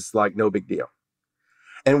that this is like no big deal.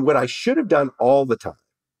 And what I should have done all the time,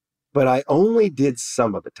 but I only did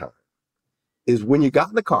some of the time, is when you got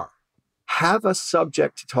in the car, have a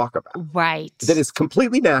subject to talk about. Right. That is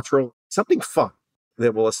completely natural, something fun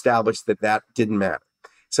that will establish that didn't matter.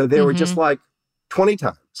 So there were just like 20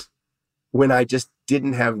 times when I just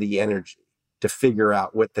didn't have the energy to figure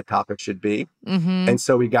out what the topic should be. And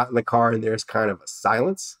so we got in the car and there's kind of a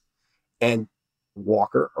silence, and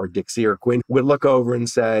Walker or Dixie or Quinn would look over and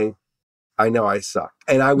say, I know I suck.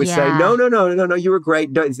 And I would say, no, you were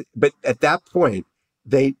great. But at that point,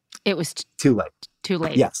 it was too late. Too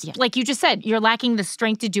late. Yes. Yeah. Like you just said, you're lacking the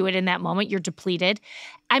strength to do it in that moment. You're depleted.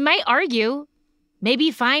 I might argue,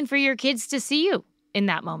 maybe fine for your kids to see you in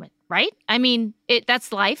that moment, right? I mean,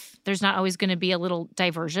 that's life. There's not always going to be a little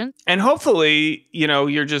diversion. And hopefully,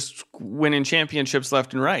 you're just winning championships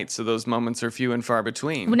left and right. So those moments are few and far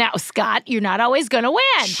between. Now, Scott, you're not always going to win.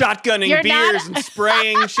 Shotgunning beers and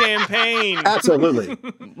spraying champagne. Absolutely.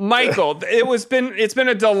 Michael, it's been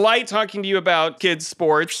a delight talking to you about kids'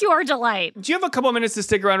 sports. Pure delight. Do you have a couple minutes to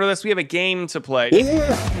stick around with us? We have a game to play.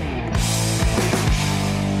 Yeah.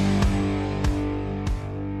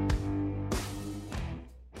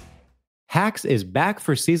 Hacks is back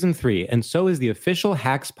for season 3, and so is the official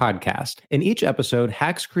Hacks podcast. In each episode,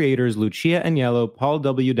 Hacks creators Lucia Aniello, Paul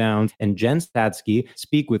W. Downs, and Jen Statsky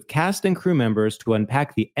speak with cast and crew members to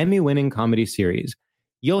unpack the Emmy-winning comedy series.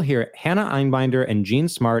 You'll hear Hannah Einbinder and Jean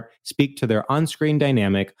Smart speak to their on-screen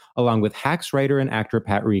dynamic, along with Hacks writer and actor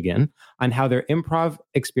Pat Regan, on how their improv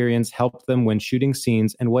experience helped them when shooting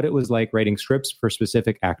scenes and what it was like writing scripts for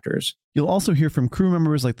specific actors. You'll also hear from crew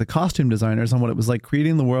members like the costume designers on what it was like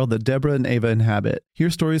creating the world that Deborah and Ava inhabit.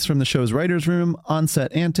 Hear stories from the show's writer's room,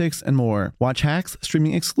 on-set antics, and more. Watch Hacks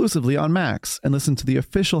streaming exclusively on Max, and listen to the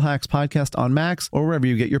official Hacks podcast on Max or wherever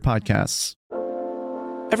you get your podcasts.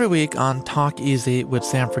 Every week on Talk Easy with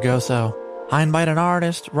Sam Fragoso, I invite an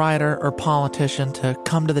artist, writer, or politician to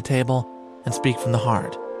come to the table and speak from the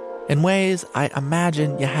heart in ways I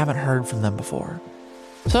imagine you haven't heard from them before.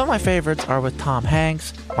 Some of my favorites are with Tom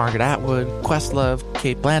Hanks, Margaret Atwood, Questlove,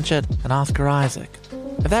 Cate Blanchett, and Oscar Isaac.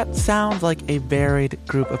 If that sounds like a varied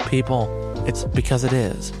group of people, it's because it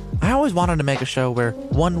is. I always wanted to make a show where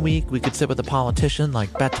one week we could sit with a politician like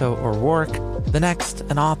Beto O'Rourke, the next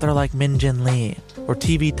an author like Min Jin Lee, or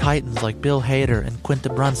TV titans like Bill Hader and Quinta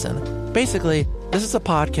Brunson. Basically, this is a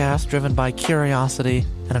podcast driven by curiosity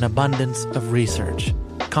and an abundance of research.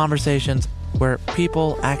 Conversations where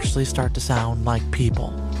people actually start to sound like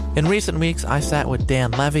people. In recent weeks, I sat with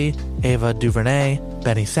Dan Levy, Ava DuVernay,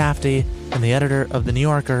 Benny Safdie, and the editor of The New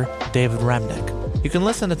Yorker, David Remnick. You can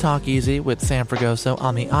listen to Talk Easy with Sam Fragoso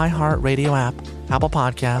on the iHeartRadio app, Apple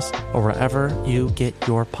Podcasts, or wherever you get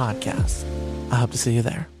your podcasts. I hope to see you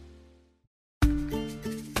there.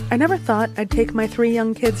 I never thought I'd take my 3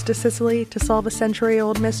 young kids to Sicily to solve a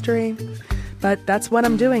century-old mystery. But that's what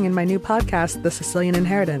I'm doing in my new podcast, The Sicilian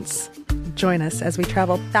Inheritance. Join us as we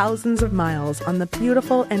travel thousands of miles on the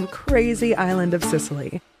beautiful and crazy island of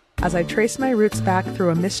Sicily, as I trace my roots back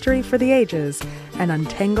through a mystery for the ages and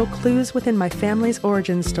untangle clues within my family's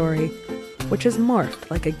origin story, which has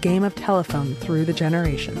morphed like a game of telephone through the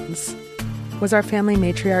generations. Was our family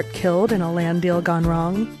matriarch killed in a land deal gone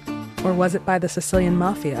wrong? Or was it by the Sicilian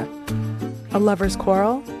mafia? A lover's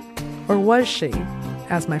quarrel? Or was she,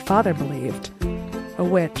 as my father believed, a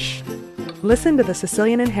witch? Listen to The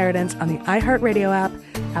Sicilian Inheritance on the iHeartRadio app,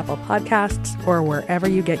 Apple Podcasts, or wherever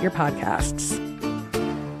you get your podcasts.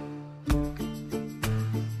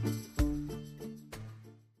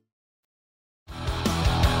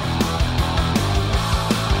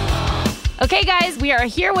 Okay, guys, we are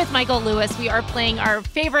here with Michael Lewis. We are playing our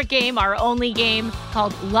favorite game, our only game,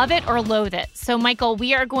 called Love It or Loathe It. So, Michael,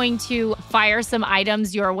 we are going to fire some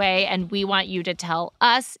items your way, and we want you to tell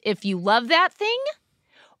us if you love that thing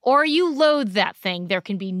or you loathe that thing. There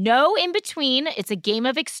can be no in between. It's a game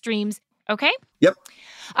of extremes. Okay? Yep.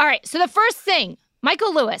 All right. So the first thing,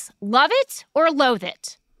 Michael Lewis, love it or loathe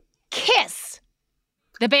it? Kiss,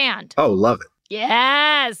 the band. Oh, love it.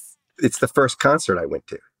 Yes. It's the first concert I went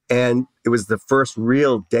to. And it was the first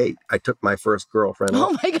real date I took my first girlfriend on.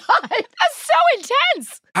 Oh, my God. That's so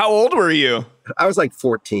intense. How old were you? I was like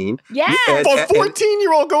 14. Yes. A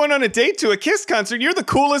 14-year-old going on a date to a Kiss concert. You're the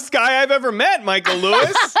coolest guy I've ever met, Michael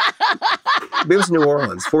Lewis. It was New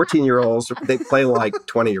Orleans. 14-year-olds, they play like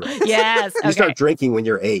 20-year-olds. Yes. You start drinking when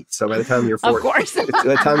you're 8. So by the time you're 14, of course. by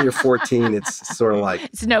the time you're 14, it's sort of like...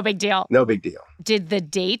 It's no big deal. No big deal. Did the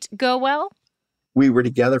date go well? We were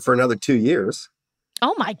together for another 2 years.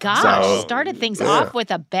 Oh, my gosh. So, started things off with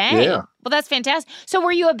a bang. Yeah. Well, that's fantastic. So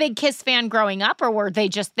were you a big Kiss fan growing up, or were they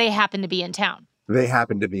happened to be in town? They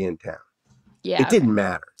happened to be in town. Yeah. It didn't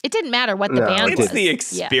matter. It didn't matter what the band was. It's the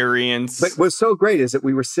experience. Yeah. But what was so great is that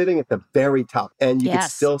we were sitting at the very top, and you could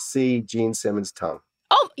still see Gene Simmons' tongue.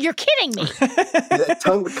 Oh, you're kidding me. The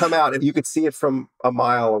tongue would come out, and you could see it from a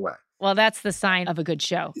mile away. Well, that's the sign of a good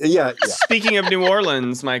show. Yeah. Speaking of New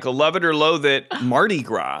Orleans, Michael, love it or loathe it, Mardi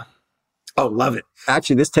Gras. Oh, love it.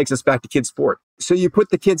 Actually, this takes us back to kids' sport. So you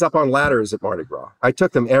put the kids up on ladders at Mardi Gras. I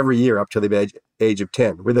took them every year up to the age of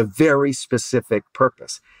 10 with a very specific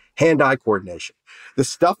purpose. Hand-eye coordination. The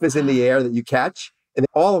stuff is in the air that you catch, and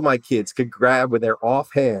all of my kids could grab with their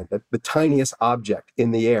offhand the tiniest object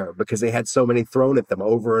in the air because they had so many thrown at them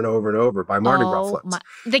over and over and over by Mardi Gras floats.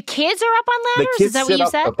 The kids are up on ladders? The kids is that what you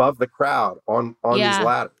said? above the crowd on these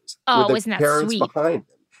ladders with isn't the that parents sweet? behind them.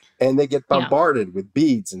 And they get bombarded with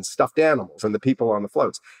beads and stuffed animals and the people on the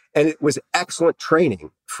floats. And it was excellent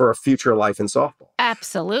training for a future life in softball.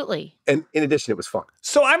 Absolutely. And in addition, it was fun.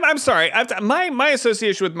 So I'm sorry. My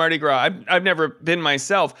association with Mardi Gras, I've never been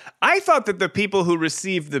myself. I thought that the people who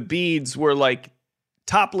received the beads were like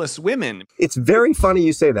topless women. It's very funny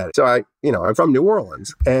you say that. So I'm from New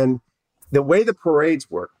Orleans, and the way the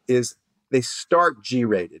parades work is they start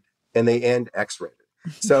G-rated and they end X-rated.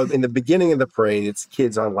 So in the beginning of the parade, it's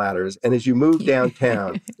kids on ladders. And as you move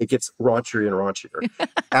downtown, it gets raunchier and raunchier.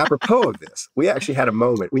 Apropos of this, we actually had a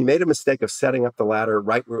moment. We made a mistake of setting up the ladder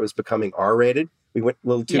right where it was becoming R-rated. We went a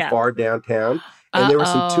little too far downtown. And there were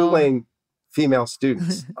some Tulane female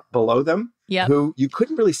students below them who you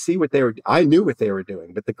couldn't really see what they were. I knew what they were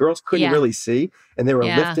doing, but the girls couldn't really see. And they were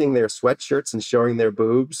lifting their sweatshirts and showing their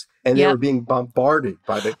boobs. And they were being bombarded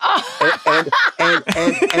by the...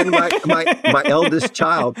 And my eldest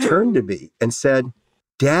child turned to me and said,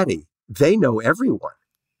 "Daddy, they know everyone."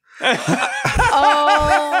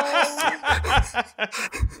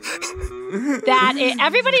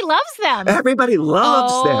 Everybody loves them. Everybody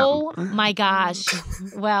loves them. Oh my gosh.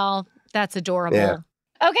 Well, that's adorable. Yeah.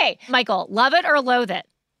 Okay, Michael, love it or loathe it?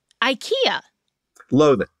 IKEA.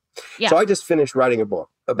 Loathe it. Yeah. So I just finished writing a book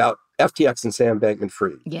about FTX and Sam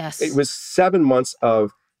Bankman-Fried. Yes. It was 7 months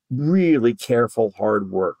of really careful,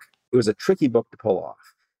 hard work. It was a tricky book to pull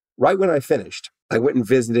off. Right when I finished, I went and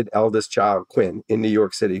visited eldest child, Quinn, in New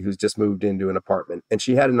York City, who's just moved into an apartment. And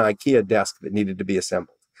she had an IKEA desk that needed to be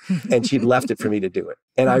assembled. And she'd left it for me to do it.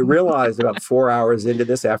 And I realized about 4 hours into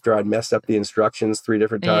this, after I'd messed up the instructions 3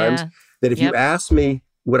 different times, that if you asked me,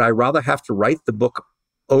 would I rather have to write the book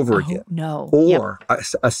over again or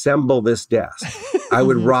assemble this desk, I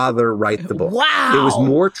would rather write the book. Wow. It was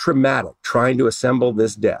more traumatic trying to assemble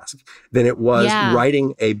this desk than it was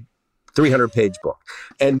writing a 300-page book.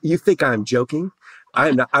 And you think I'm joking,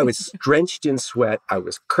 I was drenched in sweat. I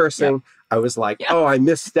was cursing. Yep. I was like, oh, I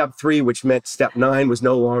missed step 3, which meant step 9 was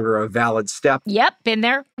no longer a valid step. Yep, been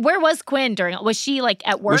there. Where was Quinn was she like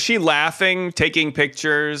at work? Was she laughing, taking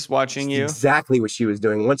pictures, watching you? Exactly what she was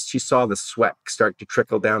doing. Once she saw the sweat start to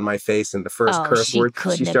trickle down my face and the first curse word,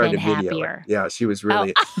 she started videoing. Yeah, she was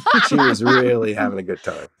really, she was really having a good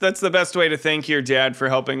time. That's the best way to thank your dad for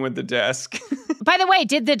helping with the desk. By the way,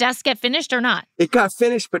 did the desk get finished or not? It got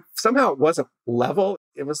finished, but somehow it wasn't level.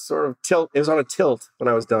 It was sort of tilt. It was on a tilt when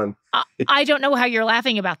I was done. I don't know how you're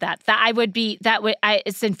laughing about that.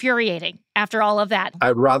 It's infuriating after all of that.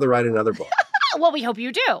 I'd rather write another book. Well, we hope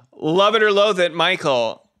you do. Love it or loathe it,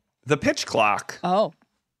 Michael. The pitch clock. Oh.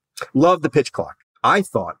 Love the pitch clock. I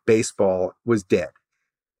thought baseball was dead.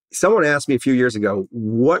 Someone asked me a few years ago,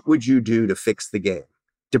 what would you do to fix the game,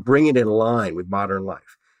 to bring it in line with modern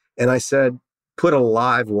life? And I said, put a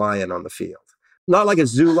live lion on the field. Not like a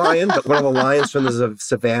zoo lion, but one of the lions from the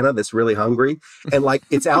savannah that's really hungry. And like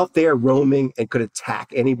it's out there roaming and could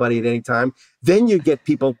attack anybody at any time. Then you get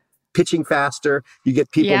people pitching faster. You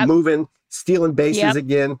get people moving, stealing bases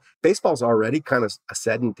again. Baseball's already kind of a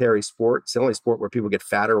sedentary sport. It's the only sport where people get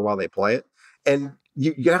fatter while they play it. And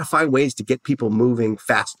you got to find ways to get people moving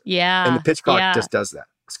faster. Yeah. And the pitch clock just does that.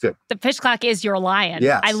 It's good. The pitch clock is your lion.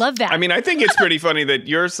 Yes. I love that. I mean, I think it's pretty funny that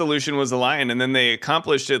your solution was a lion, and then they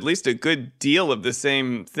accomplished at least a good deal of the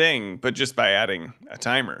same thing, but just by adding a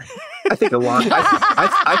timer. I think a lion.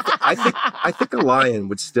 I think a lion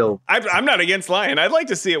would still. I'm not against lion. I'd like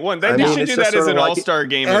to see it one. They should do that as an all-star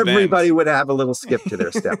game. Everybody would have a little skip to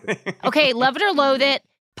their step. Okay, love it or loathe it.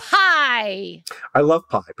 Pie. I love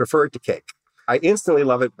pie. Prefer it to cake. I instantly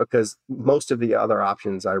love it because most of the other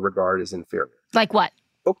options I regard as inferior. Like what?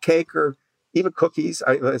 Cake or even cookies,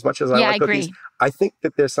 as much as I like cookies. Agree. I think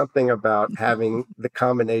that there's something about having the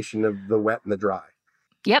combination of the wet and the dry.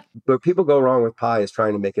 Yep. But people go wrong with pie is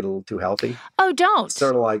trying to make it a little too healthy. Oh, don't. It's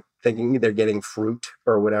sort of like thinking they're getting fruit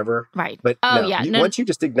or whatever. Right. But once you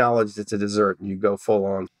just acknowledge it's a dessert and you go full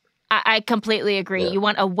on. I completely agree. Yeah. You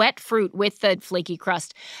want a wet fruit with the flaky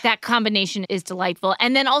crust. That combination is delightful.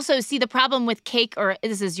 And then also, see, the problem with cake, or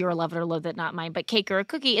this is your love it or loathe it, not mine, but cake or a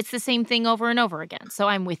cookie, it's the same thing over and over again. So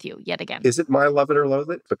I'm with you yet again. Is it my love it or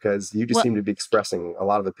loathe it? Because you just seem to be expressing a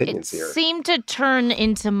lot of opinions here. It seemed to turn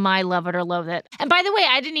into my love it or loathe it. And by the way,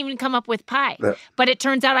 I didn't even come up with pie. But it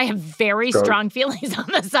turns out I have very strong feelings on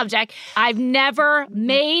the subject. I've never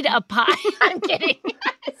made a pie. I'm kidding.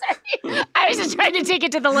 Sorry. I was just trying to take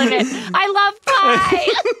it to the limit. I love pie.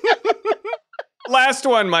 Last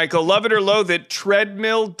one, Michael. Love it or loathe it,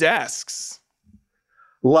 treadmill desks.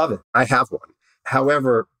 Love it. I have one.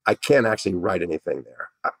 However, I can't actually write anything there.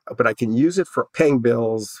 But I can use it for paying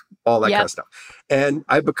bills, all that kind of stuff. And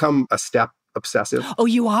I've become a step obsessive. Oh,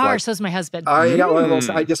 you are? So's my husband. I got one of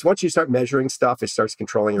those. I just, once you start measuring stuff, it starts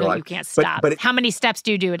controlling your life. You can't stop. But how many steps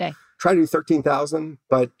do you do a day? Try to do 13,000,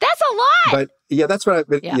 but... That's a lot! But yeah, that's what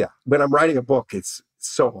when I'm writing a book, it's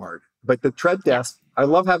so hard. But the tread desk, I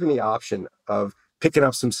love having the option of picking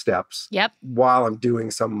up some steps while I'm doing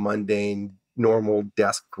some mundane, normal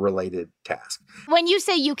desk-related task. When you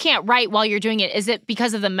say you can't write while you're doing it, is it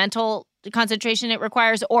because of the mental concentration it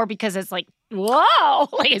requires, or because it's like, whoa,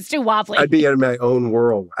 like it's too wobbly? I'd be in my own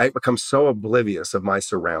world. I become so oblivious of my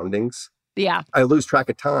surroundings. Yeah. I lose track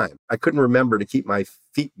of time. I couldn't remember to keep my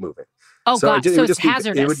feet moving. Oh, God. So it's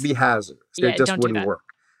hazardous. It would be hazardous. It just wouldn't work.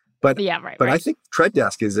 But I think tread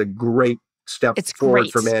desk is a great step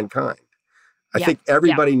forward for mankind. I think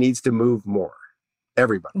everybody needs to move more.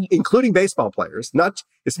 Everybody, including baseball players,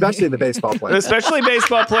 especially the baseball players. Especially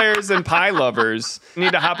baseball players and pie lovers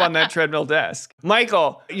need to hop on that treadmill desk.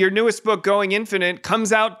 Michael, your newest book, Going Infinite,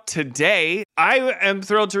 comes out today. I am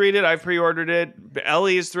thrilled to read it. I've pre-ordered it.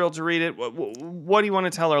 Ellie is thrilled to read it. What do you want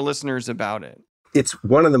to tell our listeners about it? It's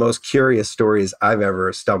one of the most curious stories I've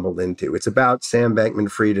ever stumbled into. It's about Sam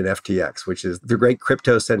Bankman-Fried and FTX, which is the great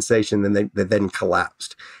crypto sensation that then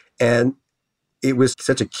collapsed. And it was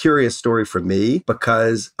such a curious story for me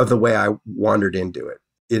because of the way I wandered into it.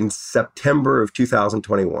 In September of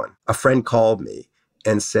 2021, a friend called me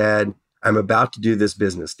and said, I'm about to do this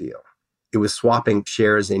business deal. It was swapping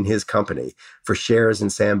shares in his company for shares in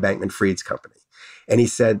Sam Bankman-Fried's company. And he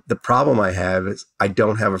said, the problem I have is I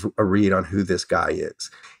don't have a read on who this guy is.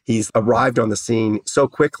 He's arrived on the scene so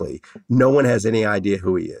quickly, no one has any idea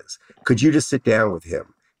who he is. Could you just sit down with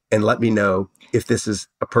him and let me know if this is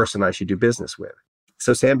a person I should do business with?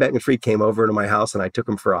 So Sam Bankman-Fried came over to my house and I took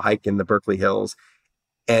him for a hike in the Berkeley Hills.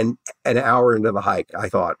 And an hour into the hike, I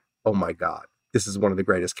thought, oh my God, this is one of the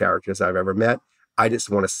greatest characters I've ever met. I just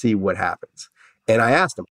want to see what happens. And I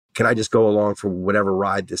asked him, can I just go along for whatever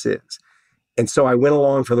ride this is? And so I went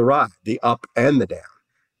along for the ride, the up and the down.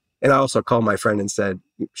 And I also called my friend and said,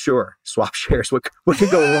 sure, swap shares. What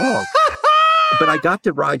could go wrong? But I got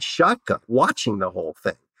to ride shotgun, watching the whole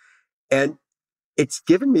thing. And it's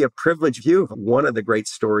given me a privileged view of one of the great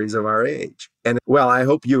stories of our age. And well, I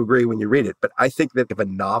hope you agree when you read it, but I think that if a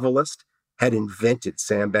novelist had invented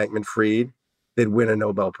Sam Bankman-Fried, they'd win a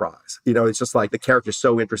Nobel Prize. You know, it's just like the character's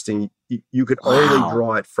so interesting. You could only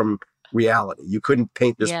draw it from reality. You couldn't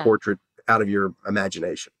paint this portrait out of your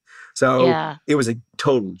imagination. So it was a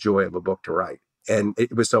total joy of a book to write. And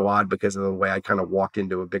it was so odd because of the way I kind of walked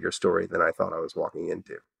into a bigger story than I thought I was walking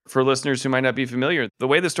into. For listeners who might not be familiar, the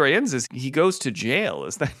way the story ends is he goes to jail.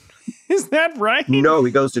 Is that right? No,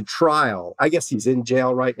 he goes to trial. I guess he's in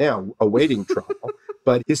jail right now, awaiting trial.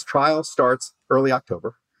 But his trial starts early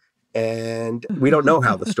October, and we don't know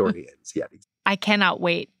how the story ends yet. I cannot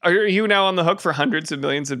wait. Are you now on the hook for hundreds of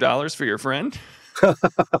millions of dollars for your friend?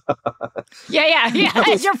 Yeah.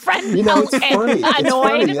 Is your friend it's funny. annoyed? It's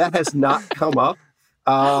funny. That has not come up.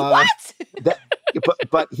 What?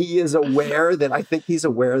 But he is aware that I think he's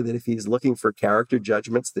aware that if he's looking for character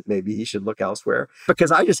judgments, that maybe he should look elsewhere.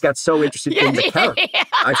 Because I just got so interested in the character.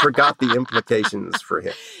 I forgot the implications for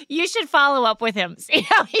him. You should follow up with him, see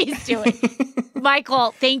how he's doing.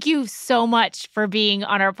 Michael, thank you so much for being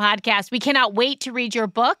on our podcast. We cannot wait to read your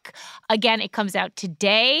book. Again, it comes out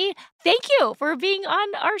today. Thank you for being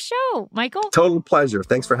on our show, Michael. Total pleasure.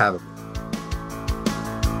 Thanks for having me.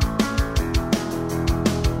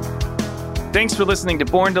 Thanks for listening to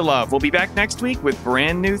Born to Love. We'll be back next week with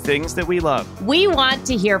brand new things that we love. We want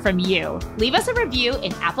to hear from you. Leave us a review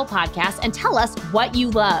in Apple Podcasts and tell us what you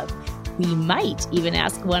love. We might even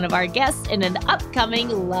ask one of our guests in an upcoming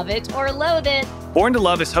Love It or Loathe It. Born to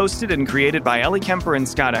Love is hosted and created by Ellie Kemper and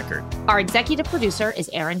Scott Eckert. Our executive producer is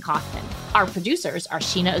Aaron Kaufman. Our producers are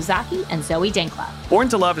Sheena Ozaki and Zoe Denkla. Born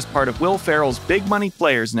to Love is part of Will Ferrell's Big Money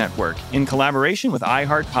Players Network in collaboration with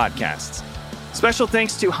iHeart Podcasts. Special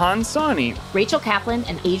thanks to Han Sani, Rachel Kaplan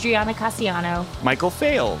and Adriana Cassiano, Michael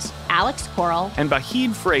Fales, Alex Coral, and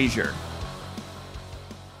Bahid Frazier.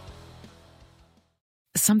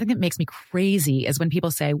 Something that makes me crazy is when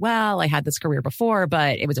people say, well, I had this career before,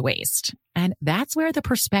 but it was a waste. And that's where the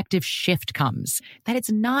perspective shift comes, that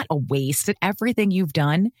it's not a waste, that everything you've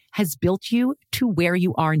done has built you to where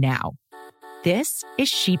you are now. This is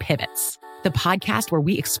She Pivots, the podcast where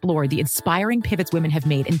we explore the inspiring pivots women have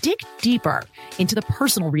made and dig deeper into the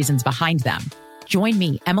personal reasons behind them. Join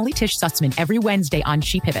me, Emily Tish Sussman, every Wednesday on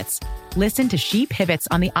She Pivots. Listen to She Pivots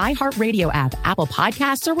on the iHeartRadio app, Apple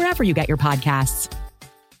Podcasts, or wherever you get your podcasts.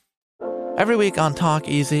 Every week on Talk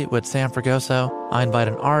Easy with Sam Fragoso, I invite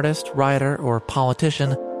an artist, writer, or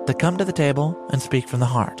politician to come to the table and speak from the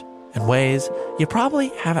heart in ways you probably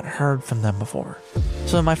haven't heard from them before.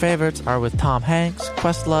 Some of my favorites are with Tom Hanks,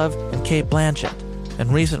 Questlove, and Cate Blanchett.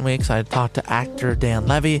 In recent weeks, I talked to actor Dan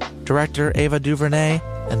Levy, director Ava DuVernay,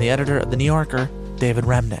 and the editor of The New Yorker, David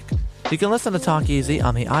Remnick. You can listen to Talk Easy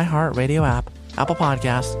on the iHeartRadio app, Apple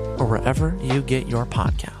Podcasts, or wherever you get your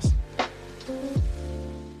podcasts.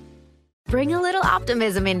 Bring a little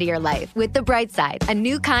optimism into your life with The Bright Side, a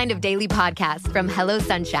new kind of daily podcast from Hello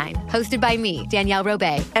Sunshine, hosted by me, Danielle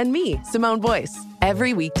Robay. And me, Simone Boyce.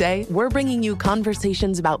 Every weekday, we're bringing you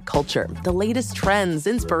conversations about culture, the latest trends,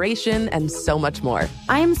 inspiration, and so much more.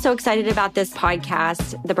 I am so excited about this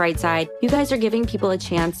podcast, The Bright Side. You guys are giving people a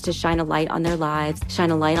chance to shine a light on their lives,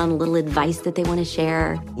 shine a light on a little advice that they want to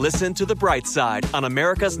share. Listen to The Bright Side on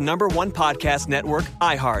America's #1 podcast network,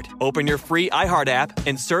 iHeart. Open your free iHeart app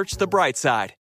and search The Bright Side.